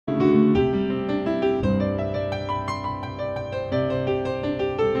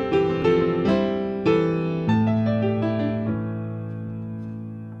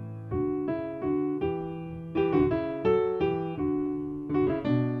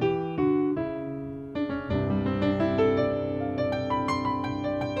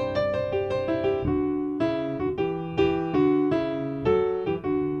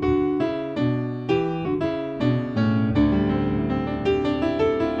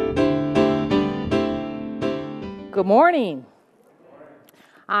Good morning.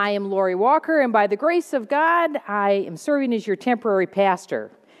 I am Lori Walker, and by the grace of God, I am serving as your temporary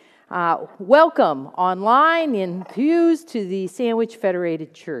pastor. Welcome online in pews to the Sandwich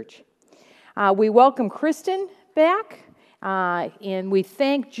Federated Church. We welcome Kristen back, and we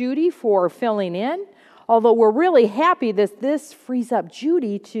thank Judy for filling in, although we're really happy that this frees up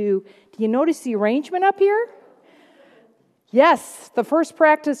Judy to, do you notice the arrangement up here? Yes, the first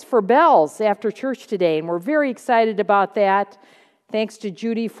practice for bells after church today, and we're very excited about that. Thanks to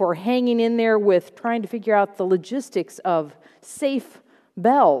Judy for hanging in there with trying to figure out the logistics of safe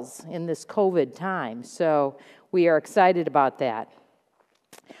bells in this COVID time. So we are excited about that.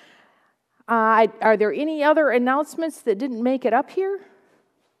 Are there any other announcements that didn't make it up here?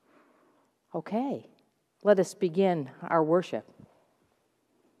 Okay, let us begin our worship.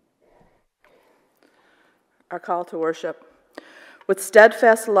 Our call to worship. With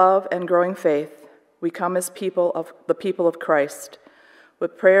steadfast love and growing faith, we come as the people of Christ.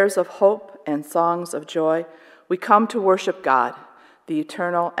 With prayers of hope and songs of joy, we come to worship God, the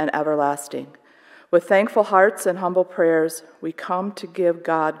eternal and everlasting. With thankful hearts and humble prayers, we come to give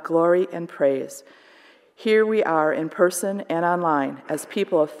God glory and praise. Here we are in person and online as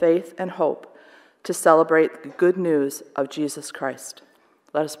people of faith and hope to celebrate the good news of Jesus Christ.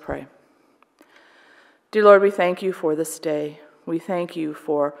 Let us pray. Dear Lord, we thank you for this day. We thank you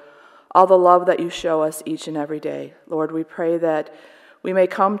for all the love that you show us each and every day. Lord, we pray that we may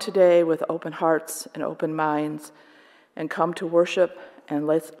come today with open hearts and open minds and come to worship and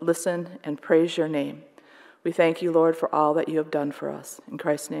listen and praise your name. We thank you, Lord, for all that you have done for us. In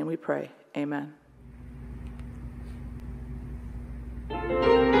Christ's name we pray. Amen.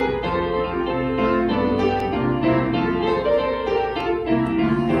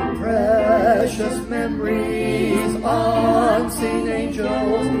 Precious memories, unseen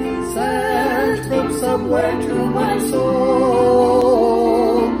angels, sent from somewhere to my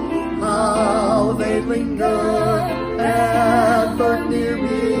soul. How they linger ever near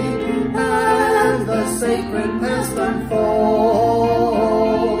me, and the sacred past unfold.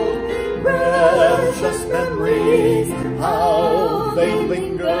 Precious memories, how they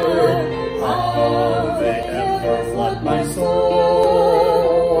linger, how they ever flood my soul.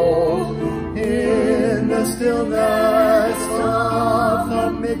 In the stillness of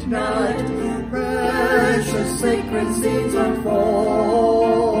the midnight, precious sacred scenes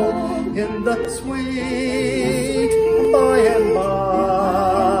unfold. In the sweet by and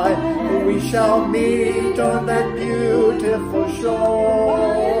by, we shall meet on that beautiful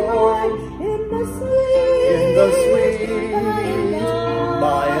shore. In the sweet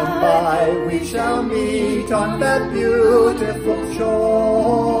by and by, we shall meet on that beautiful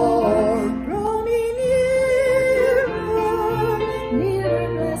shore.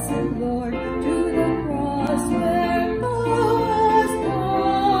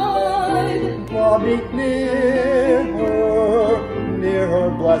 Meet near her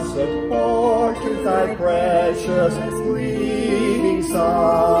blessed port, to thy precious bleeding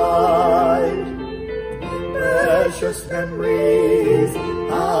side. Precious memories,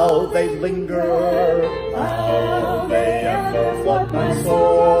 how they linger, how they ever flood my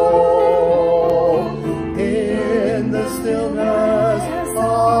soul. In the stillness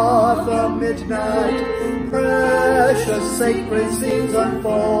of the midnight, precious sacred scenes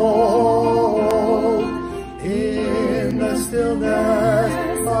unfold. In the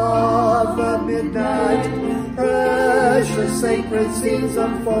stillness of the midnight, precious sacred scenes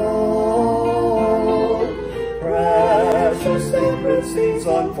unfold. Precious sacred scenes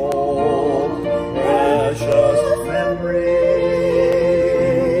unfold. Precious memories.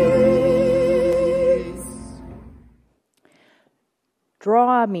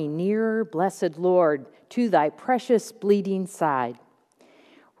 Draw me near, blessed Lord, to thy precious bleeding side.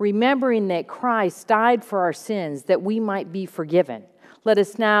 Remembering that Christ died for our sins, that we might be forgiven. Let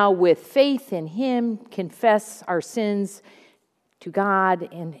us now, with faith in him, confess our sins to God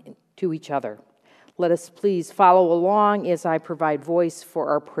and to each other. Let us please follow along as I provide voice for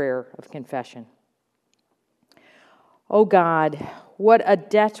our prayer of confession. O God, what a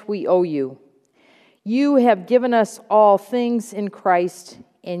debt we owe you. You have given us all things in Christ,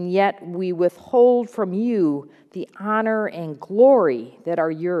 and yet we withhold from you the honor and glory that are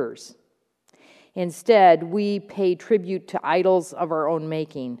yours. Instead, we pay tribute to idols of our own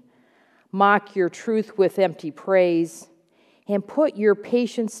making, mock your truth with empty praise, and put your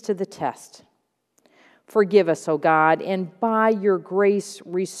patience to the test. Forgive us, O God, and by your grace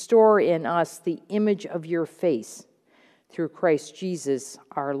restore in us the image of your face. Through Christ Jesus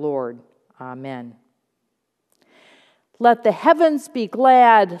our Lord. Amen. Let the heavens be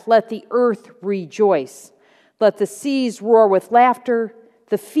glad, let the earth rejoice. Let the seas roar with laughter,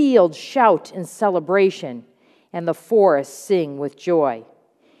 the fields shout in celebration, and the forests sing with joy.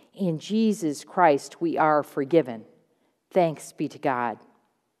 In Jesus Christ we are forgiven. Thanks be to God.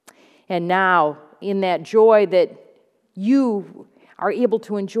 And now, in that joy that you are able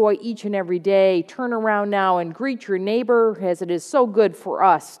to enjoy each and every day, turn around now and greet your neighbor, as it is so good for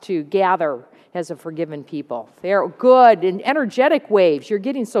us to gather as a forgiven people. They're good and energetic waves. You're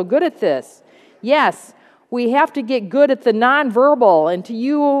getting so good at this. Yes, we have to get good at the nonverbal, and to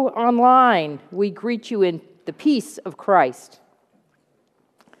you online, we greet you in the peace of Christ.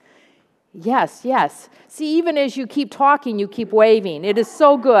 Yes, yes. See, even as you keep talking, you keep waving. It is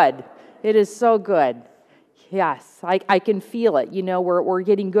so good. It is so good. Yes, I can feel it. You know, we're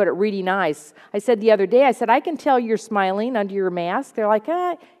getting good at reading eyes. I said the other day, I can tell you're smiling under your mask. They're like,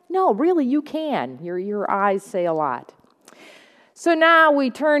 no, really, you can. Your eyes say a lot. So now we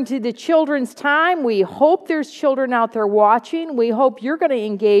turn to the children's time. We hope there's children out there watching. We hope you're going to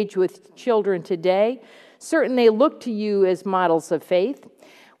engage with children today. Certainly, they look to you as models of faith.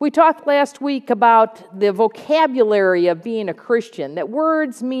 We talked last week about the vocabulary of being a Christian, that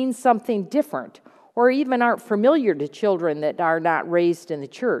words mean something different, or even aren't familiar to children that are not raised in the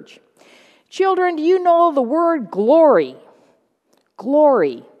church. Children, do you know the word glory?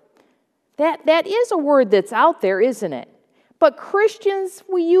 Glory. That is a word that's out there, isn't it? But Christians,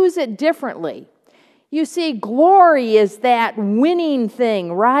 we use it differently. You see, glory is that winning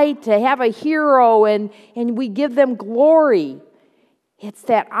thing, right? To have a hero and we give them glory. It's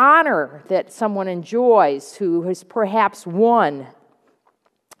that honor that someone enjoys who has perhaps won.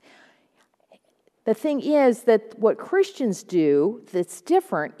 The thing is that what Christians do that's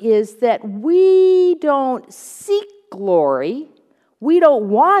different is that we don't seek glory. We don't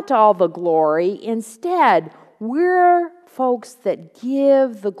want all the glory. Instead, we're folks that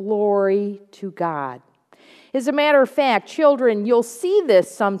give the glory to God. As a matter of fact, children, you'll see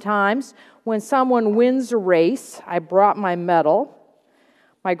this sometimes when someone wins a race. I brought my medal.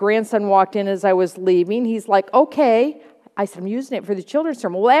 My grandson walked in as I was leaving. He's like, okay. I said, I'm using it for the children's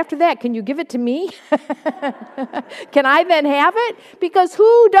sermon. Well, after that, can you give it to me? Can I then have it? Because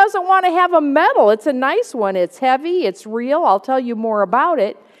who doesn't want to have a medal? It's a nice one. It's heavy. It's real. I'll tell you more about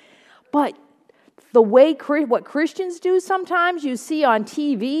it. But the way what Christians do sometimes, you see on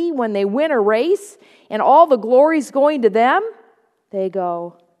TV when they win a race and all the glory's going to them, they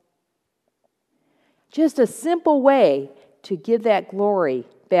go. Just a simple way to give that glory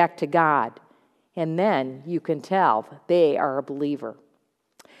back to God. And then you can tell they are a believer.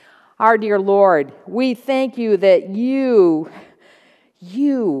 Our dear Lord, we thank you that you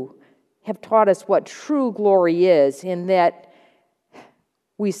have taught us what true glory is, in that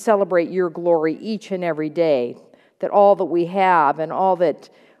we celebrate your glory each and every day, that all that we have and all that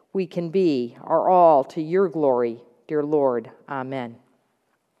we can be are all to your glory, dear Lord. Amen.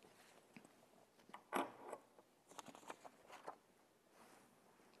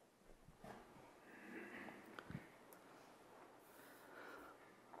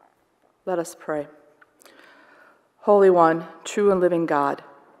 Let us pray. Holy One, true and living God,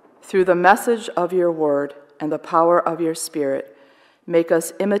 through the message of your word and the power of your Spirit, make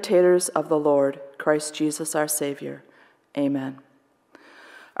us imitators of the Lord, Christ Jesus our Savior. Amen.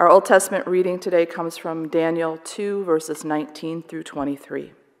 Our Old Testament reading today comes from Daniel 2, verses 19 through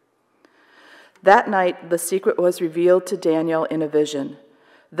 23. That night the secret was revealed to Daniel in a vision.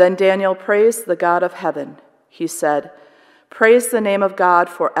 Then Daniel praised the God of heaven. He said, "Praise the name of God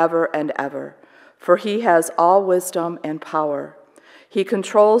forever and ever, for he has all wisdom and power. He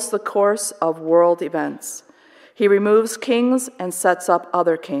controls the course of world events. He removes kings and sets up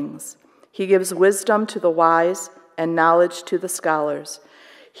other kings. He gives wisdom to the wise and knowledge to the scholars.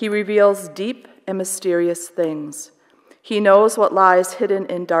 He reveals deep and mysterious things. He knows what lies hidden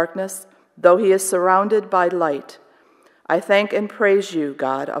in darkness, though he is surrounded by light. I thank and praise you,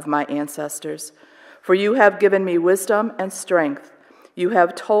 God of my ancestors, for you have given me wisdom and strength. You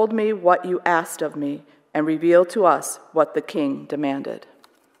have told me what you asked of me and revealed to us what the king demanded."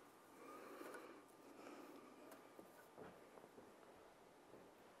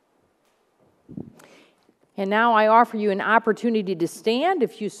 And now I offer you an opportunity to stand,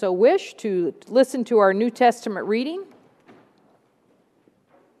 if you so wish, to listen to our New Testament reading.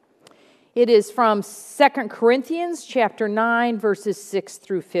 It is from 2 Corinthians chapter 9, verses 6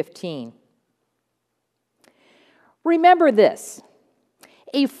 through 15. Remember this: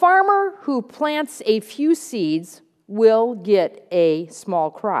 a farmer who plants a few seeds will get a small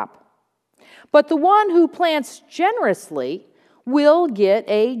crop, but the one who plants generously will get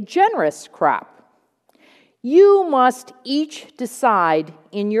a generous crop. You must each decide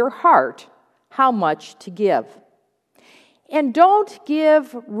in your heart how much to give. And don't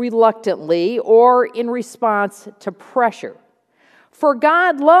give reluctantly or in response to pressure. For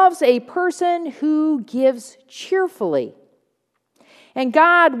God loves a person who gives cheerfully. And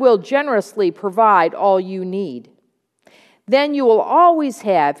God will generously provide all you need. Then you will always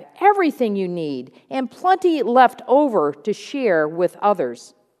have everything you need and plenty left over to share with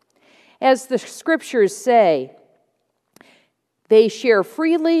others. As the scriptures say, they share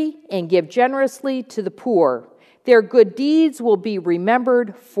freely and give generously to the poor. Their good deeds will be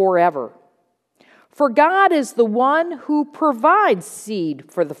remembered forever. For God is the one who provides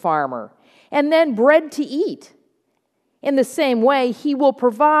seed for the farmer and then bread to eat. In the same way, He will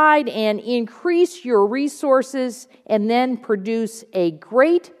provide and increase your resources and then produce a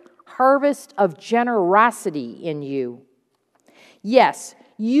great harvest of generosity in you. Yes,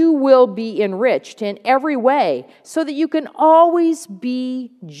 you will be enriched in every way so that you can always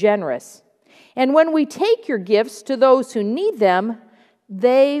be generous. And when we take your gifts to those who need them,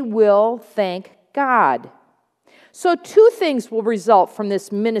 they will thank God. So 2 things will result from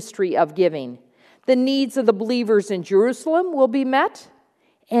this ministry of giving. The needs of the believers in Jerusalem will be met,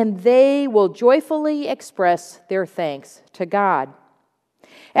 and they will joyfully express their thanks to God.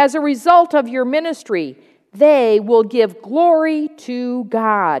 As a result of your ministry, they will give glory to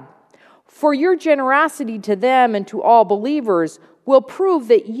God. For your generosity to them and to all believers will prove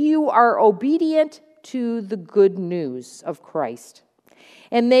that you are obedient to the good news of Christ.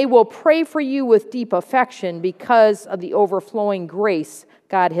 And they will pray for you with deep affection because of the overflowing grace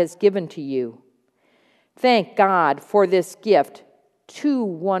God has given to you. Thank God for this gift, too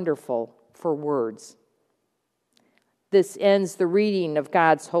wonderful for words. This ends the reading of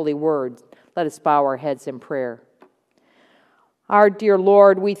God's holy word. Let us bow our heads in prayer. Our dear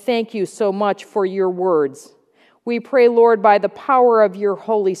Lord, we thank you so much for your words. We pray, Lord, by the power of your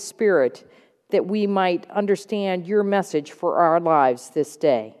Holy Spirit, that we might understand your message for our lives this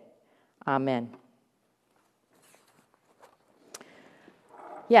day. Amen.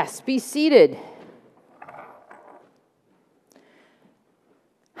 Yes, be seated.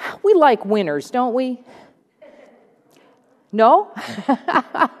 We like winners, don't we? No?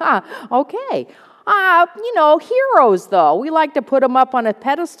 Okay. Heroes, though. We like to put them up on a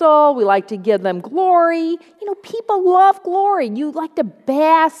pedestal. We like to give them glory. People love glory. You like to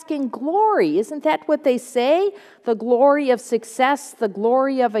bask in glory. Isn't that what they say? The glory of success, the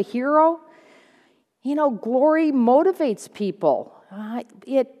glory of a hero. Glory motivates people.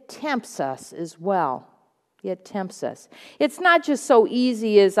 It tempts us as well. It tempts us. It's not just so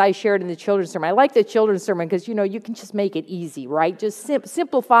easy as I shared in the children's sermon. I like the children's sermon because, you can just make it easy, right? Just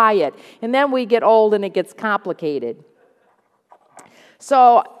simplify it. And then we get old and it gets complicated.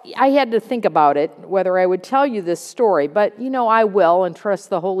 So I had to think about it, whether I would tell you this story. But, I will, and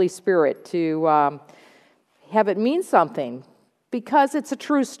trust the Holy Spirit to have it mean something because it's a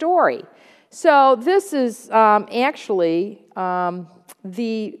true story. So this is actually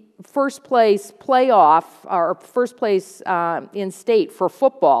the first place playoff, or first place in state for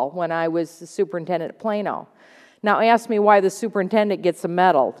football when I was the superintendent at Plano. Now ask me why the superintendent gets a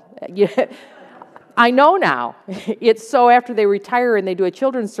medal. I know now. It's so after they retire and they do a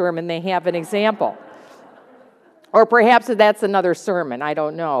children's sermon, they have an example. Or perhaps that's another sermon, I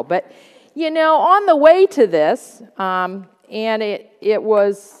don't know. But, on the way to this, and it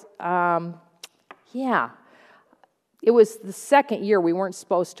was, it was the second year we weren't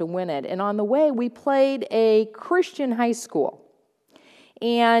supposed to win it. And on the way, we played a Christian high school,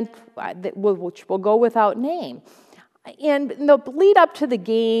 and which will go without name. And the lead up to the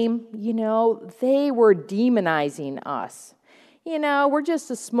game, they were demonizing us. We're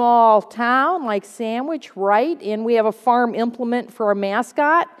just a small town like Sandwich, right? And we have a farm implement for a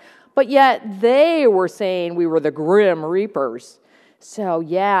mascot. But yet they were saying we were the Grim Reapers. So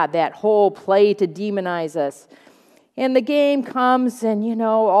that whole play to demonize us. And the game comes, and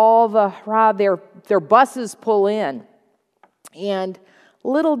all their buses pull in. And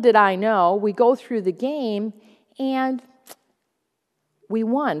little did I know, we go through the game, and we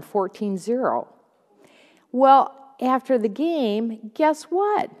won 14-0. Well, after the game, guess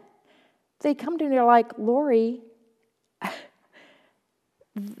what? They come to me, they're like, Lori,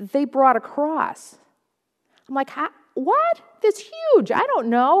 they brought a cross. I'm like, what? That's huge. I don't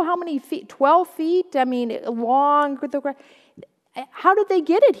know how many feet, 12 feet, long. How did they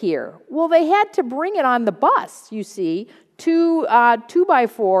get it here? Well, they had to bring it on the bus, you see, two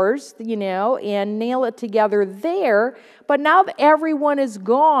 2x4s, and nail it together there. But now that everyone is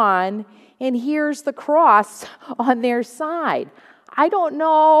gone, and here's the cross on their side. I don't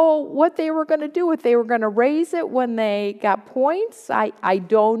know what they were going to do, if they were going to raise it when they got points. I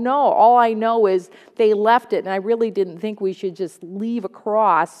don't know. All I know is they left it, and I really didn't think we should just leave a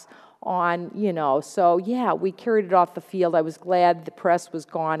cross on, So, yeah, we carried it off the field. I was glad the press was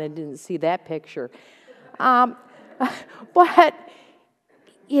gone and didn't see that picture. But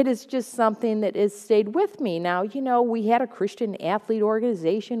it is just something that has stayed with me. Now, we had a Christian athlete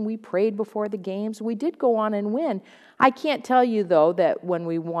organization. We prayed before the games. We did go on and win. I can't tell you, though, that when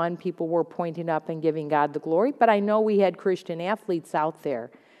we won, people were pointing up and giving God the glory, but I know we had Christian athletes out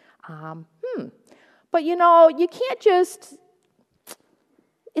there. But, you can't just,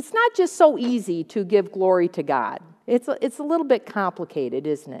 it's not just so easy to give glory to God. It's a little bit complicated,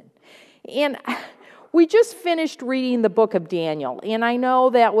 isn't it? And we just finished reading the book of Daniel, and I know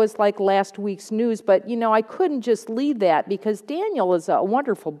that was like last week's news, but, I couldn't just leave that because Daniel is a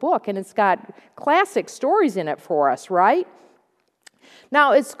wonderful book, and it's got classic stories in it for us, right?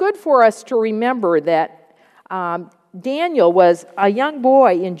 Now, it's good for us to remember that Daniel was a young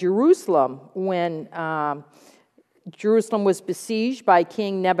boy in Jerusalem when Jerusalem was besieged by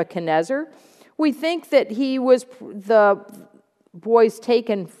King Nebuchadnezzar. We think that he was the boys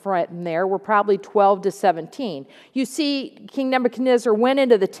taken from there were probably 12 to 17. You see, King Nebuchadnezzar went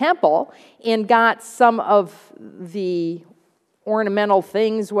into the temple and got some of the ornamental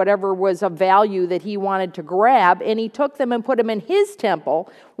things, whatever was of value that he wanted to grab, and he took them and put them in his temple,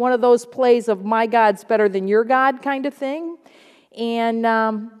 one of those plays of my God's better than your God kind of thing.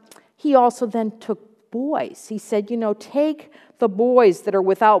 And he also then took boys. He said, take the boys that are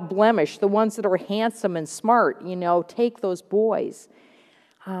without blemish, the ones that are handsome and smart, take those boys.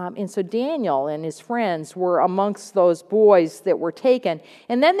 And so Daniel and his friends were amongst those boys that were taken.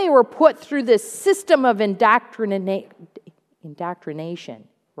 And then they were put through this system of indoctrination,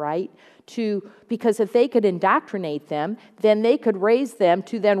 right? Because if they could indoctrinate them, then they could raise them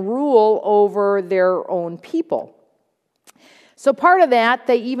to then rule over their own people. So part of that,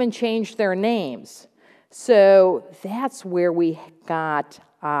 they even changed their names. So that's where we got,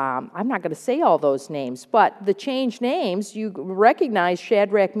 I'm not going to say all those names, but the changed names, you recognize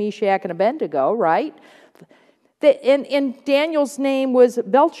Shadrach, Meshach, and Abednego, right? And Daniel's name was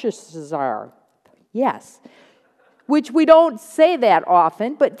Belshazzar, yes, which we don't say that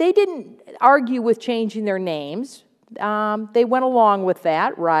often, but they didn't argue with changing their names. They went along with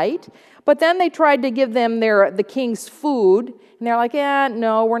that, right? But then they tried to give them the king's food, and they're like,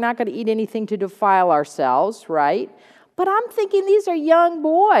 no, we're not going to eat anything to defile ourselves, right? But I'm thinking these are young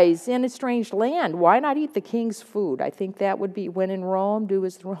boys in a strange land. Why not eat the king's food? I think that would be when in Rome, do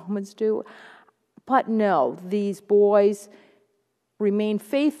as the Romans do. But no, these boys remain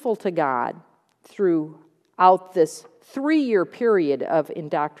faithful to God throughout this 3-year period of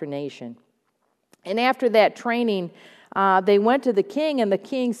indoctrination. And after that training, they went to the king, and the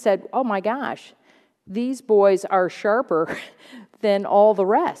king said, oh my gosh, these boys are sharper than all the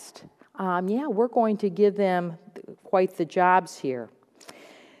rest. We're going to give them quite the jobs here.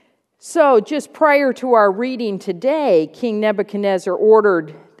 So just prior to our reading today, King Nebuchadnezzar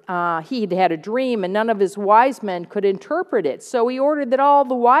ordered, he'd had a dream, and none of his wise men could interpret it. So he ordered that all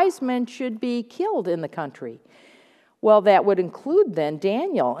the wise men should be killed in the country. Well, that would include then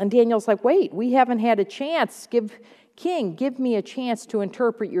Daniel. And Daniel's like, wait, we haven't had a chance. King, give me a chance to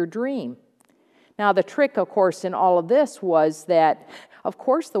interpret your dream. Now, the trick, of course, in all of this was that, of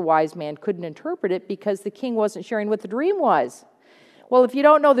course, the wise man couldn't interpret it because the king wasn't sharing what the dream was. Well, if you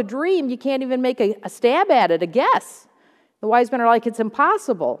don't know the dream, you can't even make a stab at it, a guess. The wise men are like, it's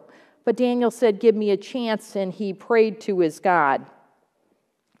impossible. But Daniel said, give me a chance, and he prayed to his God.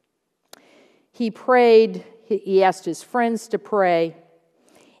 He prayed, he asked his friends to pray,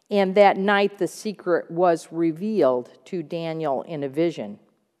 and that night the secret was revealed to Daniel in a vision.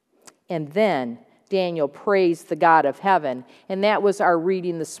 And then Daniel praised the God of heaven, and that was our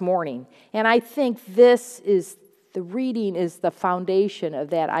reading this morning. And I think the reading is the foundation of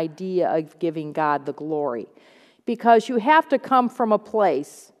that idea of giving God the glory. Because you have to come from a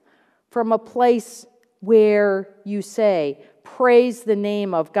place where you say, praise the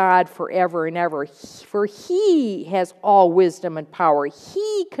name of God forever and ever, for He has all wisdom and power.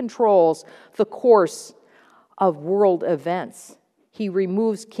 He controls the course of world events. He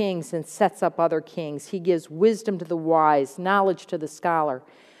removes kings and sets up other kings. He gives wisdom to the wise, knowledge to the scholar.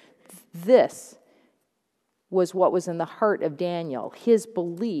 This was what was in the heart of Daniel, his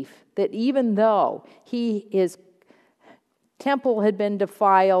belief that even though his temple had been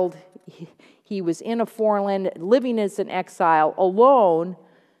defiled, he was in a foreign land, living as an exile, alone,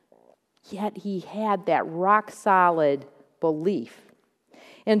 yet he had that rock-solid belief.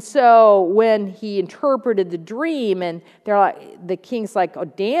 And so when he interpreted the dream, and the king's like, oh,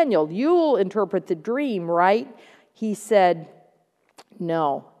 Daniel, you'll interpret the dream, right? He said,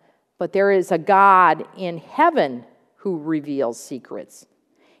 no, but there is a God in heaven who reveals secrets.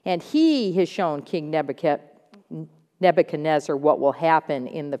 And he has shown King Nebuchadnezzar what will happen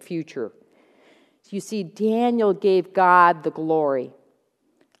in the future. You see, Daniel gave God the glory.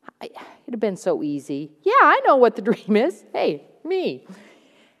 It'd have been so easy. Yeah, I know what the dream is. Hey, me.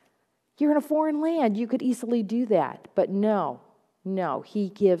 You're in a foreign land. You could easily do that. But no, he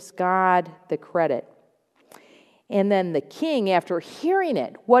gives God the credit. And then the king, after hearing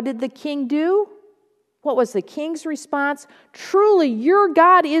it, what did the king do? What was the king's response? Truly, your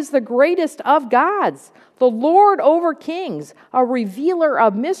God is the greatest of gods, the Lord over kings, a revealer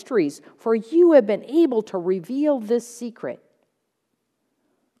of mysteries, for you have been able to reveal this secret.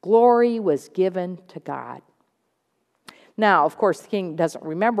 Glory was given to God. Now, of course, the king doesn't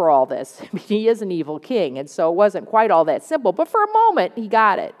remember all this. I mean, he is an evil king, and so it wasn't quite all that simple. But for a moment, he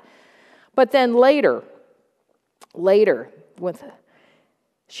got it. But then later, with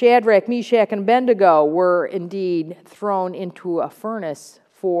Shadrach, Meshach, and Abednego were indeed thrown into a furnace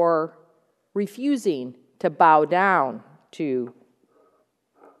for refusing to bow down to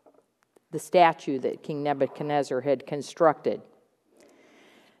the statue that King Nebuchadnezzar had constructed.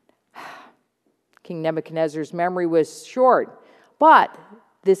 King Nebuchadnezzar's memory was short, but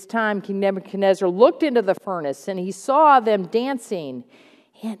this time King Nebuchadnezzar looked into the furnace and he saw them dancing,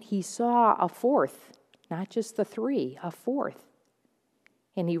 and he saw a fourth, not just the three, a fourth.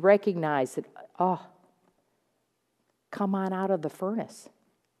 And he recognized that, oh, come on out of the furnace.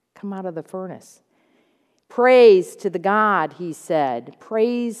 Come out of the furnace. Praise to the God, he said.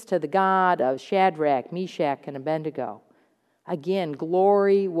 Praise to the God of Shadrach, Meshach, and Abednego. Again,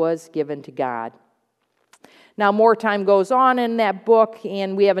 glory was given to God. Now, more time goes on in that book,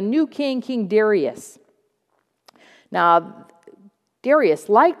 and we have a new king, King Darius. Now, Darius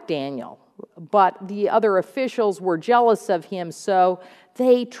liked Daniel, but the other officials were jealous of him, so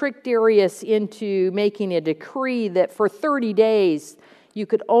they tricked Darius into making a decree that for 30 days you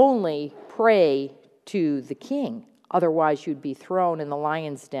could only pray to the king. Otherwise, you'd be thrown in the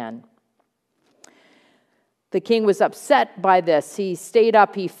lion's den. The king was upset by this. He stayed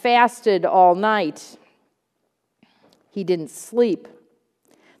up, he fasted all night. He didn't sleep.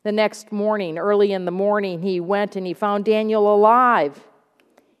 The next morning, early in the morning, he went and he found Daniel alive.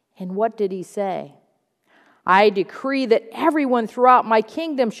 And what did he say? I decree that everyone throughout my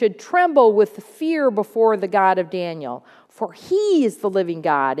kingdom should tremble with fear before the God of Daniel, for he is the living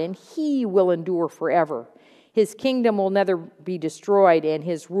God, and he will endure forever. His kingdom will never be destroyed, and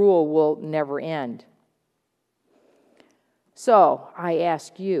his rule will never end. So, I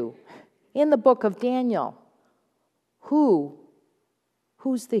ask you, in the book of Daniel, who's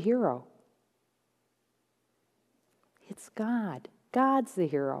the hero? It's God. God's the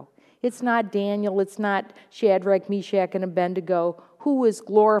hero. It's not Daniel. It's not Shadrach, Meshach, and Abednego. Who is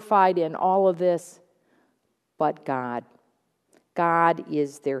glorified in all of this? But God. God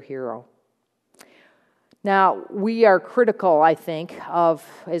is their hero. Now, we are critical, I think, of,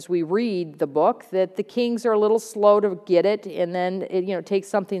 as we read the book, that the kings are a little slow to get it, and then it takes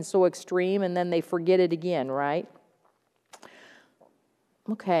something so extreme, and then they forget it again, right?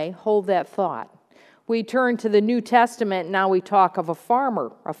 Okay, hold that thought. We turn to the New Testament, now we talk of a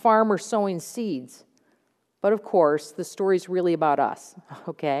farmer sowing seeds. But of course, the story's really about us,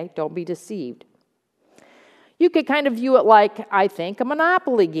 okay? Don't be deceived. You could kind of view it like, I think, a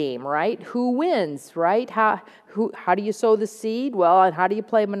Monopoly game, right? Who wins, right? How do you sow the seed? Well, and how do you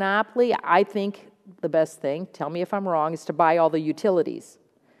play Monopoly? I think the best thing, tell me if I'm wrong, is to buy all the utilities.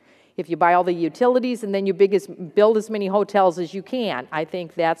 If you buy all the utilities and then you build as many hotels as you can, I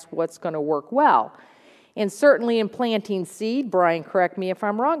think that's what's going to work well. And certainly in planting seed, Brian, correct me if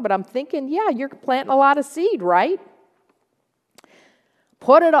I'm wrong, but I'm thinking, yeah, you're planting a lot of seed, right?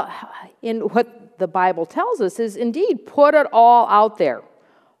 Put it in what the Bible tells us is, indeed, put it all out there.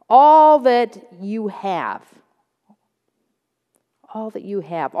 All that you have. All that you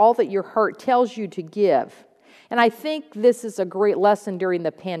have. All that your heart tells you to give. And I think this is a great lesson during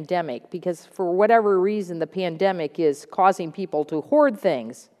the pandemic, because for whatever reason, the pandemic is causing people to hoard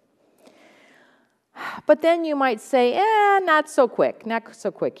things. But then you might say, not so quick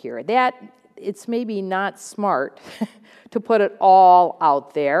here. It's maybe not smart to put it all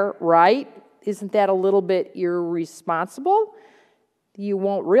out there, right? Isn't that a little bit irresponsible? You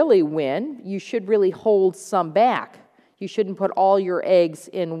won't really win. You should really hold some back. You shouldn't put all your eggs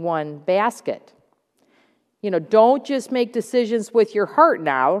in one basket. Don't just make decisions with your heart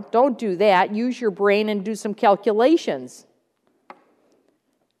now. Don't do that. Use your brain and do some calculations.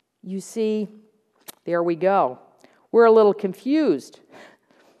 You see, there we go. We're a little confused.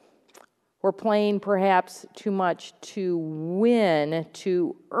 We're playing perhaps too much to win,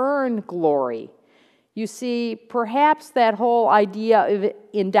 to earn glory. You see, perhaps that whole idea of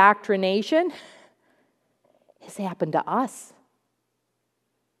indoctrination has happened to us.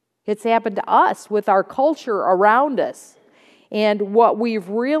 It's happened to us with our culture around us. And what we've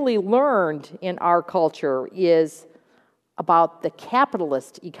really learned in our culture is about the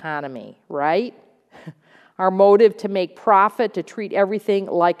capitalist economy, right? Our motive to make profit, to treat everything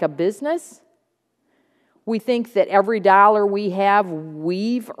like a business. We think that every dollar we have,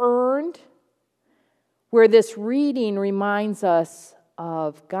 we've earned. Where this reading reminds us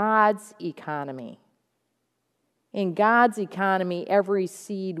of God's economy. In God's economy, every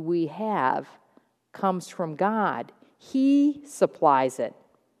seed we have comes from God. He supplies it.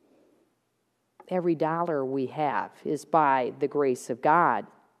 Every dollar we have is by the grace of God.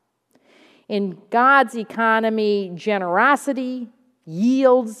 In God's economy, generosity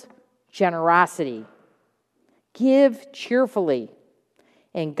yields generosity. Give cheerfully,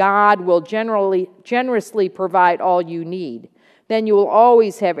 and God will generously provide all you need. Then you will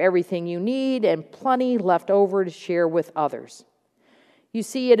always have everything you need and plenty left over to share with others. You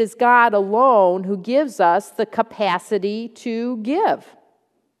see, it is God alone who gives us the capacity to give.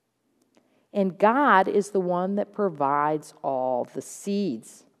 And God is the one that provides all the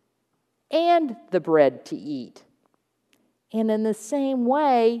seeds and the bread to eat. And in the same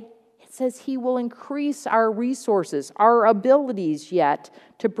way, it says He will increase our resources, our abilities yet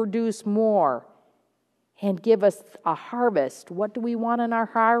to produce more and give us a harvest. What do we want in our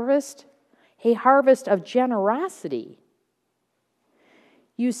harvest? A harvest of generosity.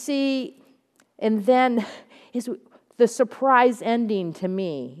 You see, and then is the surprise ending to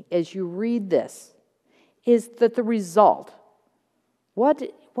me as you read this is that the result, what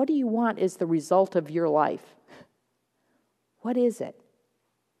do you want is the result of your life? What is it?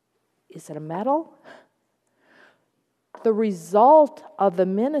 Is it a medal? The result of the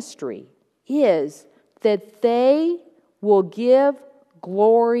ministry is that they will give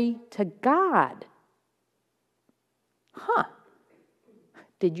glory to God. Huh.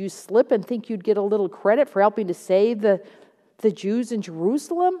 Did you slip and think you'd get a little credit for helping to save the Jews in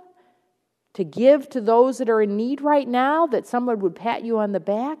Jerusalem? To give to those that are in need right now, that someone would pat you on the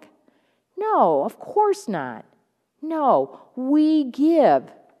back? No, of course not. No, we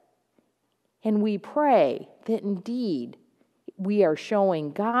give and we pray that indeed we are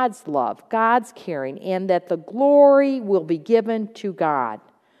showing God's love, God's caring, and that the glory will be given to God.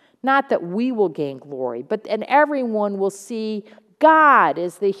 Not that we will gain glory, but that everyone will see God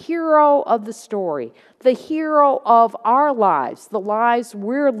as the hero of the story, the hero of our lives, the lives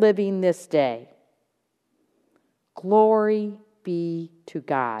we're living this day. Glory be to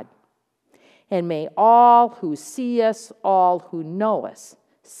God. And may all who see us, all who know us,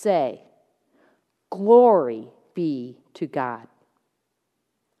 say, glory be to God.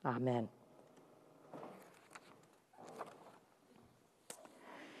 Amen.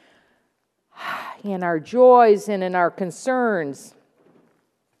 In our joys and in our concerns,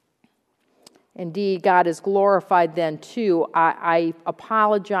 indeed, God is glorified then too. I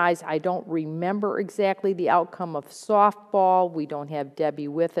apologize. I don't remember exactly the outcome of softball. We don't have Debbie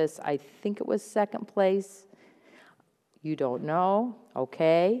with us. I think it was second place. You don't know?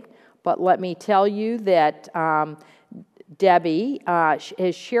 Okay. But let me tell you that Debbie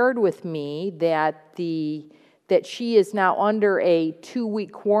has shared with me that she is now under a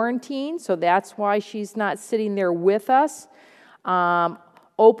 2-week quarantine, so that's why she's not sitting there with us.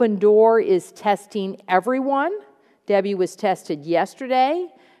 Open Door is testing everyone. Debbie was tested yesterday.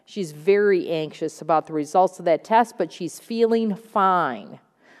 She's very anxious about the results of that test, but she's feeling fine.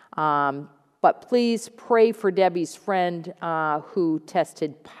 But please pray for Debbie's friend who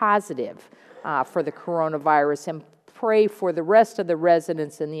tested positive for the coronavirus, and pray for the rest of the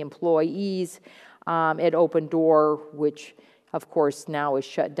residents and the employees at Open Door, which, of course, now is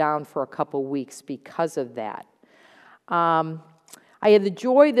shut down for a couple weeks because of that. I had the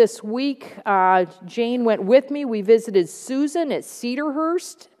joy this week. Jane went with me. We visited Susan at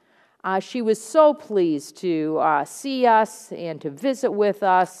Cedarhurst. She was so pleased to see us and to visit with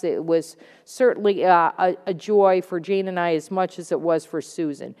us. It was certainly a joy for Jane and I as much as it was for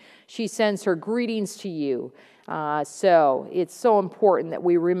Susan. She sends her greetings to you. So it's so important that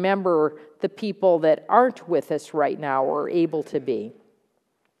we remember the people that aren't with us right now or able to be.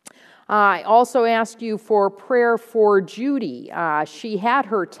 I also asked you for prayer for Judy. She had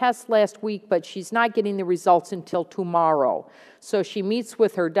her test last week, but she's not getting the results until tomorrow. So she meets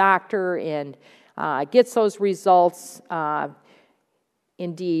with her doctor and gets those results.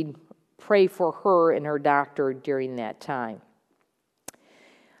 indeed pray for her and her doctor during that time.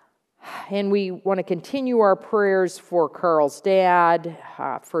 And we want to continue our prayers for Carl's dad,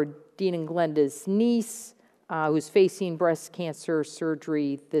 for Dean and Glenda's niece, who's facing breast cancer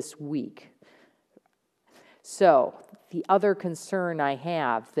surgery this week. So the other concern I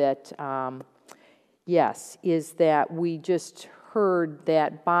have that, is that we just heard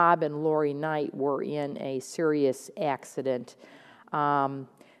that Bob and Lori Knight were in a serious accident. Bob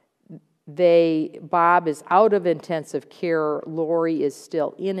is out of intensive care. Lori is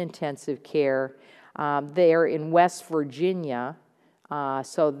still in intensive care. They're in West Virginia,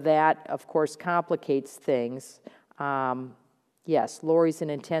 so that, of course, complicates things. Yes, Lori's in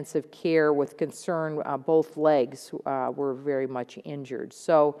intensive care with concern. Both legs were very much injured.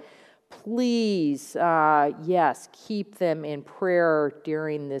 So please, keep them in prayer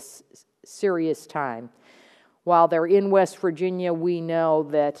during this serious time. While they're in West Virginia, we know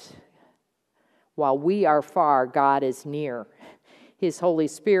that while we are far, God is near. His Holy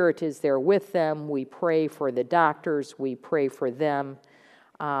Spirit is there with them. We pray for the doctors. We pray for them.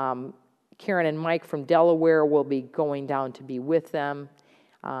 Karen and Mike from Delaware will be going down to be with them.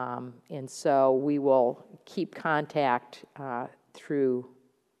 And so we will keep contact through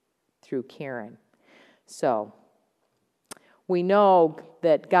Karen. So we know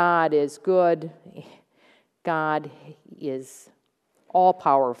that God is good. God is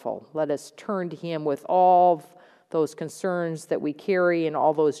all-powerful. Let us turn to Him with all those concerns that we carry and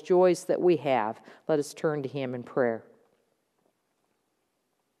all those joys that we have. Let us turn to Him in prayer.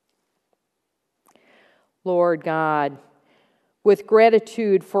 Lord God, with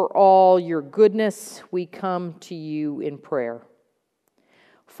gratitude for all your goodness, we come to you in prayer.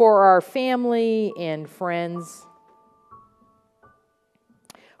 For our family and friends,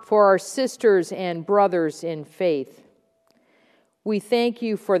 for our sisters and brothers in faith, we thank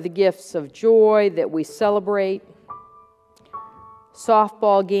you for the gifts of joy that we celebrate,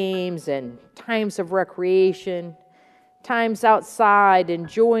 softball games and times of recreation, times outside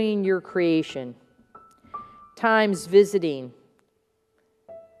enjoying your creation, times visiting,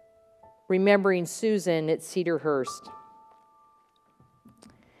 remembering Susan at Cedarhurst.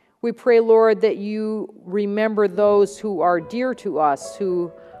 We pray, Lord, that you remember those who are dear to us,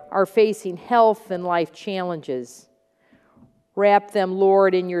 who are facing health and life challenges. Wrap them,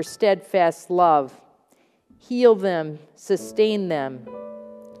 Lord, in your steadfast love. Heal them, sustain them.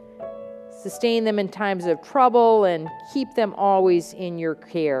 Sustain them in times of trouble and keep them always in your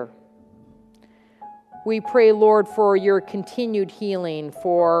care. We pray, Lord, for your continued healing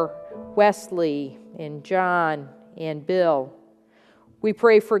for Wesley and John and Bill. We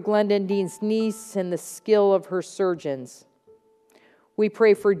pray for Glenda and Dean's niece and the skill of her surgeons. We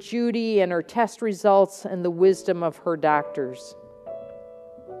pray for Judy and her test results and the wisdom of her doctors.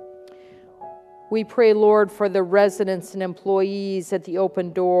 We pray, Lord, for the residents and employees at the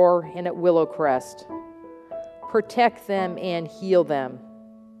Open Door and at Willowcrest. Protect them and heal them.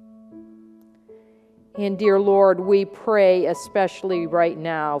 And dear Lord, we pray especially right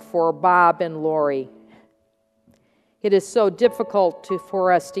now for Bob and Lori. It is so difficult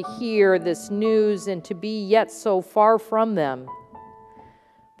for us to hear this news and to be yet so far from them.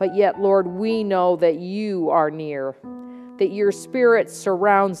 But yet, Lord, we know that you are near, that your Spirit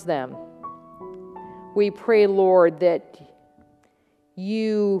surrounds them. We pray, Lord, that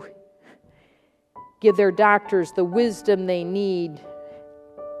you give their doctors the wisdom they need.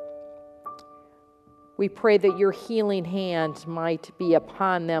 We pray that your healing hand might be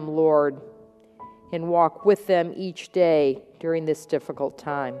upon them, Lord, and walk with them each day during this difficult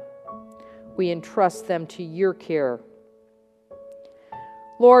time. We entrust them to your care.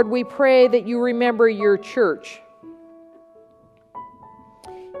 Lord, we pray that you remember your church.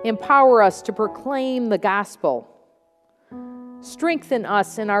 Empower us to proclaim the gospel. Strengthen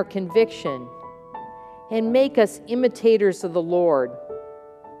us in our conviction and make us imitators of the Lord.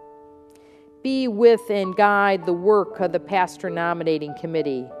 Be with and guide the work of the pastor nominating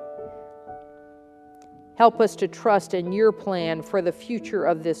committee. Help us to trust in your plan for the future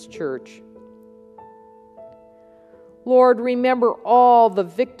of this church. Lord, remember all the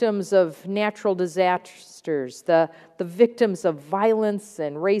victims of natural disasters, the victims of violence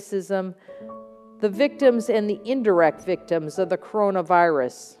and racism, the victims and the indirect victims of the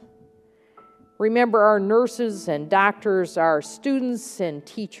coronavirus. Remember our nurses and doctors, our students and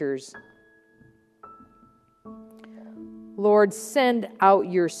teachers. Lord, send out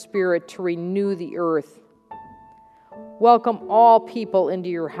your Spirit to renew the earth. Welcome all people into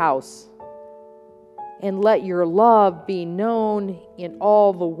your house. And let your love be known in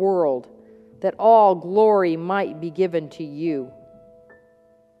all the world, that all glory might be given to you.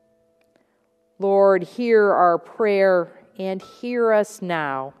 Lord, hear our prayer and hear us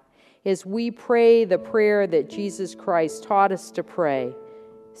now as we pray the prayer that Jesus Christ taught us to pray,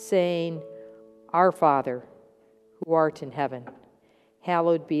 saying, Our Father, who art in heaven,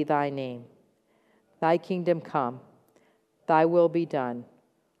 hallowed be thy name. Thy kingdom come, thy will be done,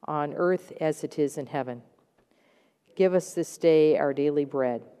 on earth as it is in heaven. Give us this day our daily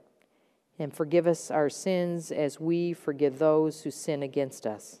bread, and forgive us our sins as we forgive those who sin against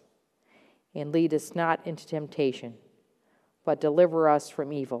us. And lead us not into temptation, but deliver us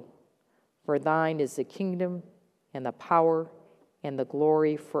from evil. For thine is the kingdom, and the power, and the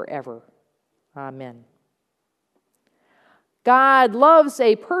glory forever. Amen. God loves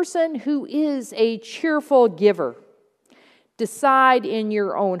a person who is a cheerful giver. Decide in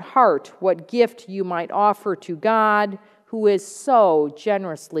your own heart what gift you might offer to God, who is so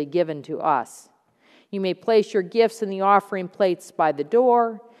generously given to us. You may place your gifts in the offering plates by the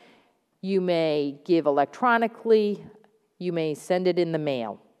door. You may give electronically. You may send it in the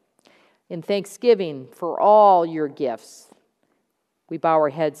mail. In thanksgiving for all your gifts, we bow our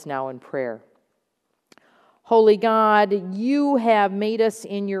heads now in prayer. Holy God, you have made us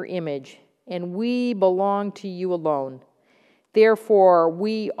in your image, and we belong to you alone. Therefore,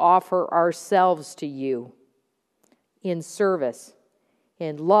 we offer ourselves to you in service,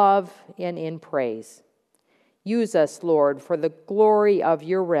 in love, and in praise. Use us, Lord, for the glory of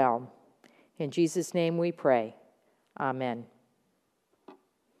your realm. In Jesus' name we pray. Amen.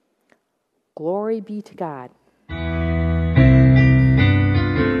 Glory be to God.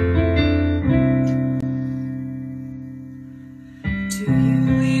 To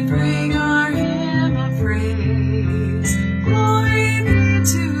you we bring our hymn of praise. Glory be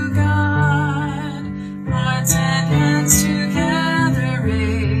to God. Hearts and hands together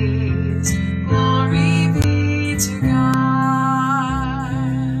raise. Glory be to God.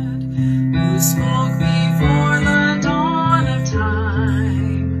 Who spoke before the dawn of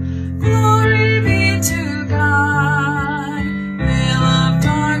time. Glory be to God.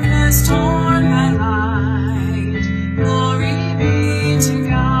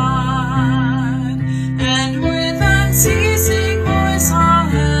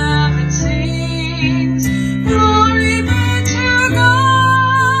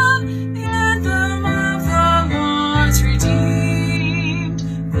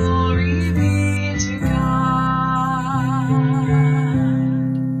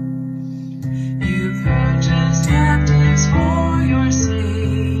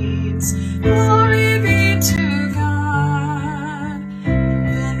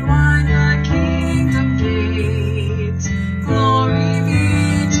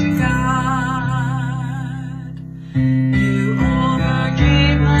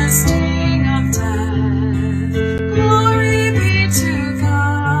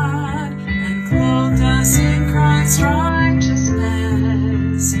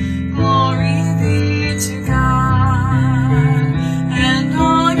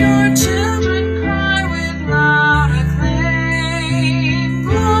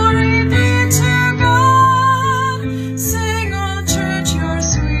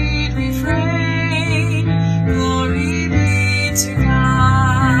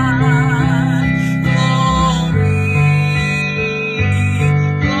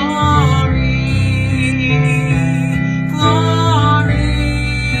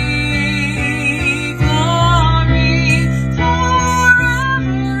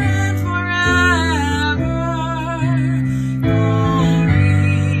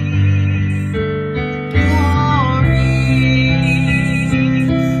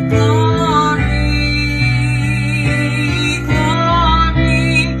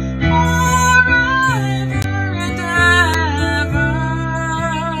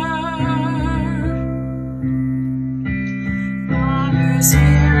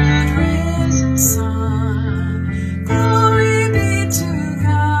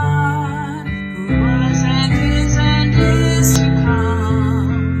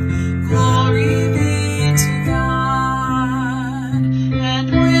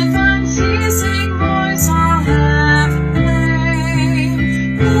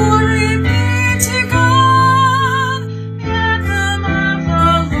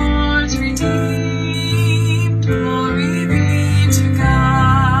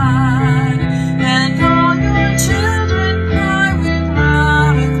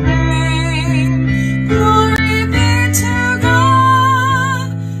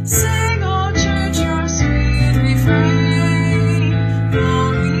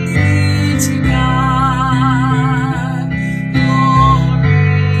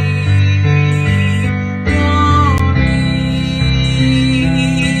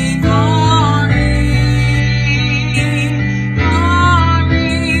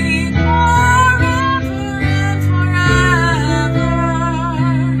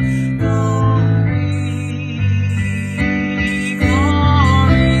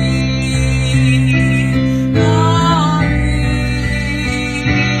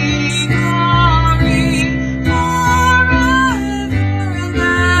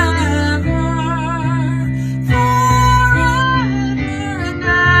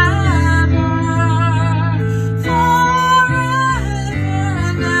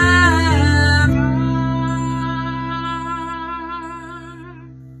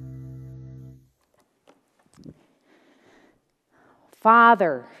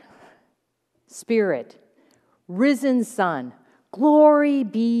 Father, Spirit, risen Son, glory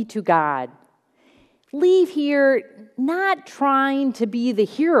be to God. Leave here not trying to be the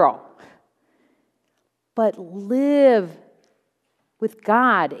hero, but live with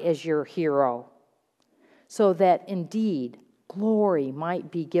God as your hero, so that indeed glory might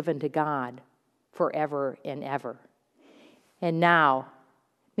be given to God forever and ever. And now,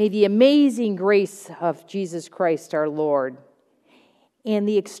 may the amazing grace of Jesus Christ our Lord, and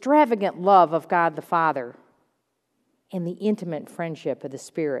the extravagant love of God the Father, and the intimate friendship of the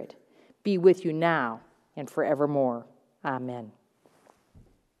Spirit be with you now and forevermore. Amen.